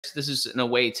This is in a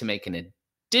way to make an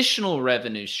additional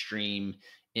revenue stream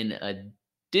in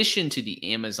addition to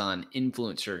the Amazon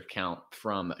influencer account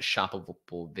from shoppable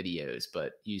videos,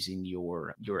 but using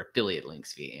your affiliate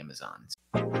links via Amazon.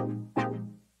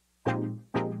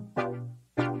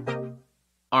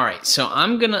 All right, so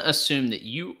I'm going to assume that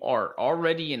you are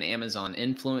already an Amazon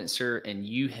influencer and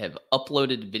you have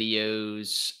uploaded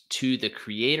videos to the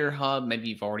Creator Hub. Maybe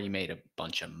you've already made a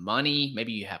bunch of money.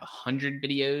 Maybe you have 100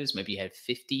 videos. Maybe you have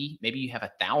 50. Maybe you have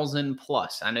 1,000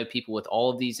 plus. I know people with all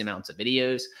of these amounts of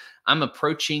videos. I'm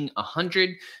approaching 100,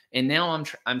 and now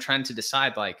I'm trying to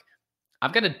decide, like,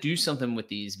 I've got to do something with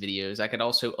these videos. I could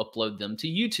also upload them to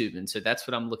YouTube, and so that's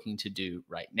what I'm looking to do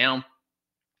right now.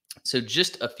 So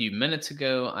just a few minutes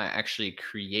ago, I actually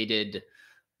created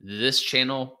this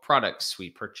channel, products we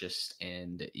purchased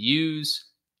and use.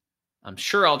 I'm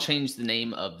sure I'll change the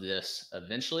name of this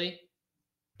eventually,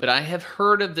 but I have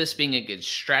heard of this being a good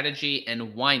strategy,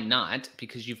 and why not?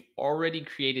 Because you've already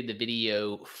created the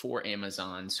video for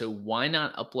Amazon. So why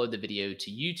not upload the video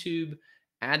to YouTube,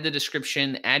 add the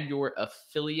description, add your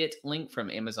affiliate link from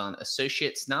Amazon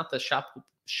Associates, not the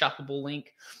shoppable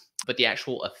link, but the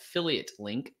actual affiliate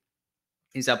link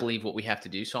is, I believe, what we have to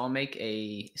do. So I'll make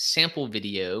a sample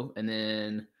video, and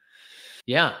then,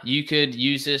 yeah, you could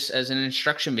use this as an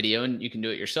instruction video, and you can do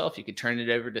it yourself. You could turn it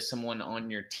over to someone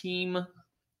on your team,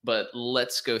 but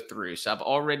let's go through. So I've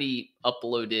already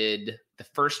uploaded the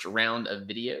first round of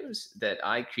videos that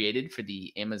I created for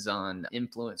the Amazon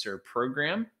influencer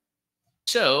program.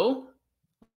 So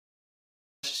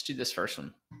let's just do this first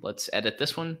one. Let's edit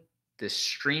this one, this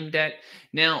stream deck.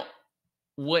 Now,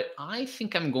 what I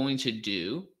think I'm going to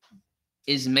do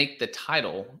is make the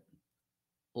title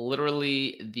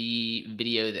literally the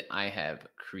video that I have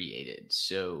created.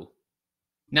 So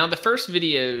now the first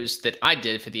videos that I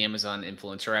did for the Amazon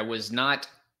influencer, I was not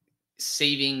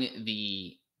saving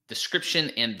the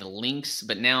description and the links,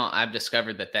 but now I've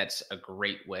discovered that that's a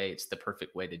great way. It's the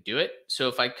perfect way to do it. So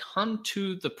if I come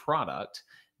to the product,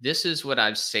 this is what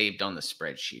I've saved on the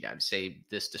spreadsheet. I've saved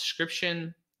this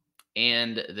description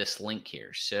and this link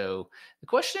here. So the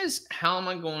question is, how am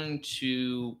I going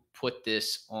to put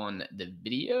this on the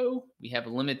video? We have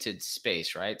limited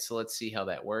space, right? So let's see how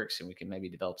that works, and we can maybe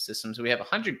develop systems. We have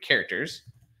 100 characters.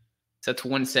 So that's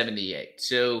 178.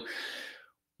 So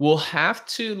we'll have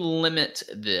to limit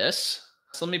this.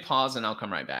 So let me pause and I'll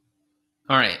come right back.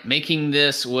 All right, making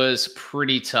this was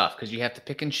pretty tough because you have to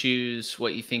pick and choose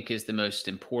what you think is the most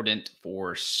important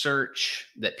for search,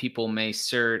 that people may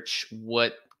search,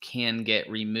 what can get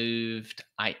removed.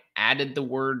 I added the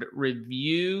word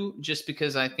review just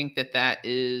because I think that that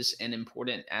is an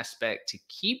important aspect to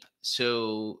keep.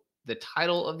 So the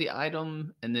title of the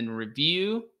item, and then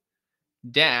review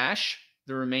dash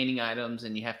the remaining items,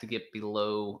 and you have to get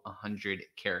below 100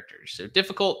 characters. So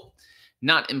difficult,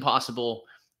 not impossible.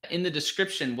 In the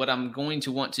description, what I'm going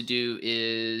to want to do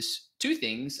is two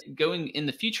things. Going in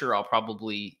the future, I'll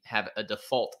probably have a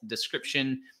default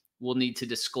description. We'll need to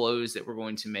disclose that we're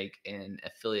going to make an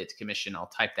affiliate commission. I'll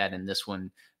type that in this one,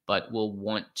 but we'll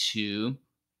want to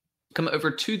come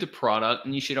over to the product,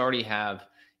 and you should already have,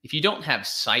 if you don't have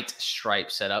site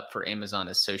Stripe set up for Amazon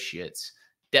Associates,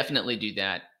 definitely do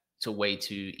that. It's a way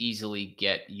to easily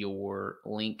get your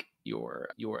link, your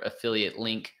affiliate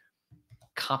link,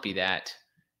 copy that.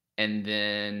 And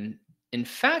then, in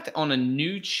fact, on a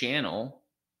new channel,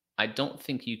 I don't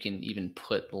think you can even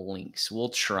put links. We'll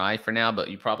try for now, but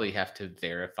you probably have to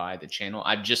verify the channel.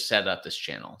 I've just set up this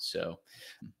channel. So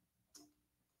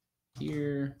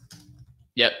here,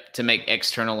 yep, to make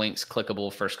external links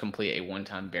clickable, first complete a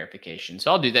one-time verification. So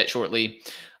I'll do that shortly,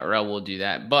 or I will do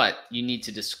that. But you need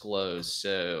to disclose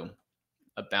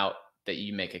about that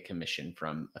you make a commission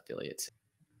from affiliates.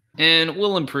 And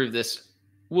we'll improve this.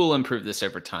 We'll improve this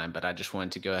over time, but I just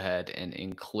wanted to go ahead and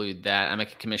include that. I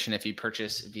make a commission if you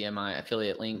purchase via my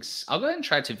affiliate links. I'll go ahead and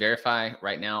try to verify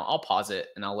right now. I'll pause it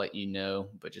and I'll let you know,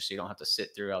 but just so you don't have to sit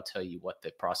through, I'll tell you what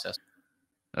the process.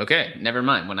 Okay, never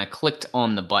mind. When I clicked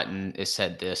on the button, it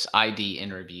said this ID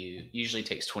and review usually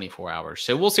takes 24 hours.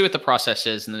 So we'll see what the process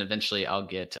is. And then eventually I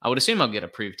would assume I'll get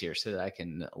approved here so that I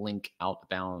can link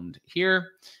outbound here.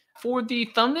 For the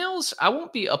thumbnails, I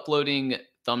won't be uploading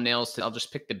thumbnails. I'll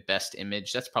just pick the best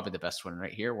image. That's probably the best one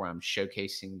right here, where I'm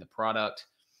showcasing the product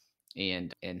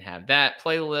and have that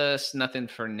playlist. Nothing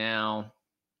for now.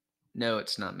 No,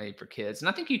 it's not made for kids. And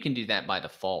I think you can do that by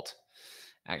default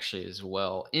actually as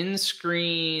well. In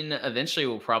screen, eventually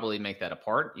we'll probably make that a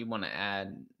part. You want to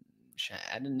should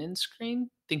I add an in screen?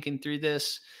 Thinking through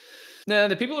this. No,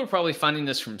 the people are probably finding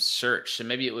this from search, so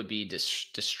maybe it would be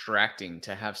distracting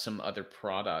to have some other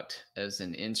product as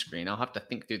an end screen. I'll have to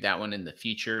think through that one in the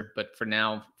future, but for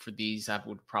now, for these, I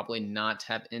would probably not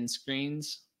have end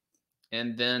screens,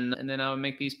 and then I would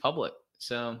make these public.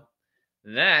 So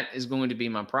that is going to be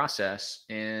my process.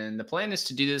 And the plan is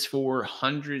to do this for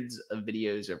hundreds of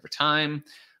videos over time.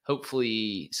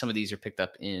 Hopefully, some of these are picked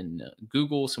up in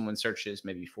Google. Someone searches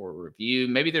maybe for a review.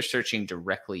 Maybe they're searching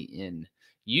directly in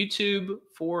YouTube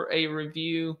for a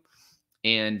review.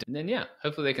 And then yeah,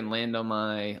 hopefully they can land on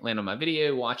my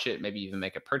video, watch it, maybe even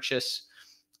make a purchase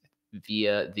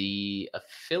via the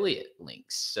affiliate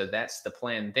links. So that's the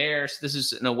plan there. So this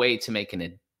is in a way to make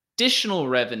an additional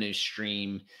revenue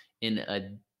stream in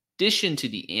addition to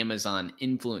the Amazon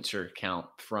influencer account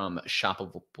from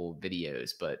shoppable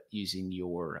videos, but using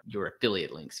your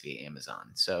affiliate links via Amazon.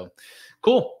 So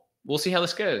cool. We'll see how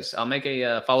this goes. I'll make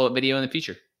a follow-up video in the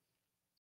future.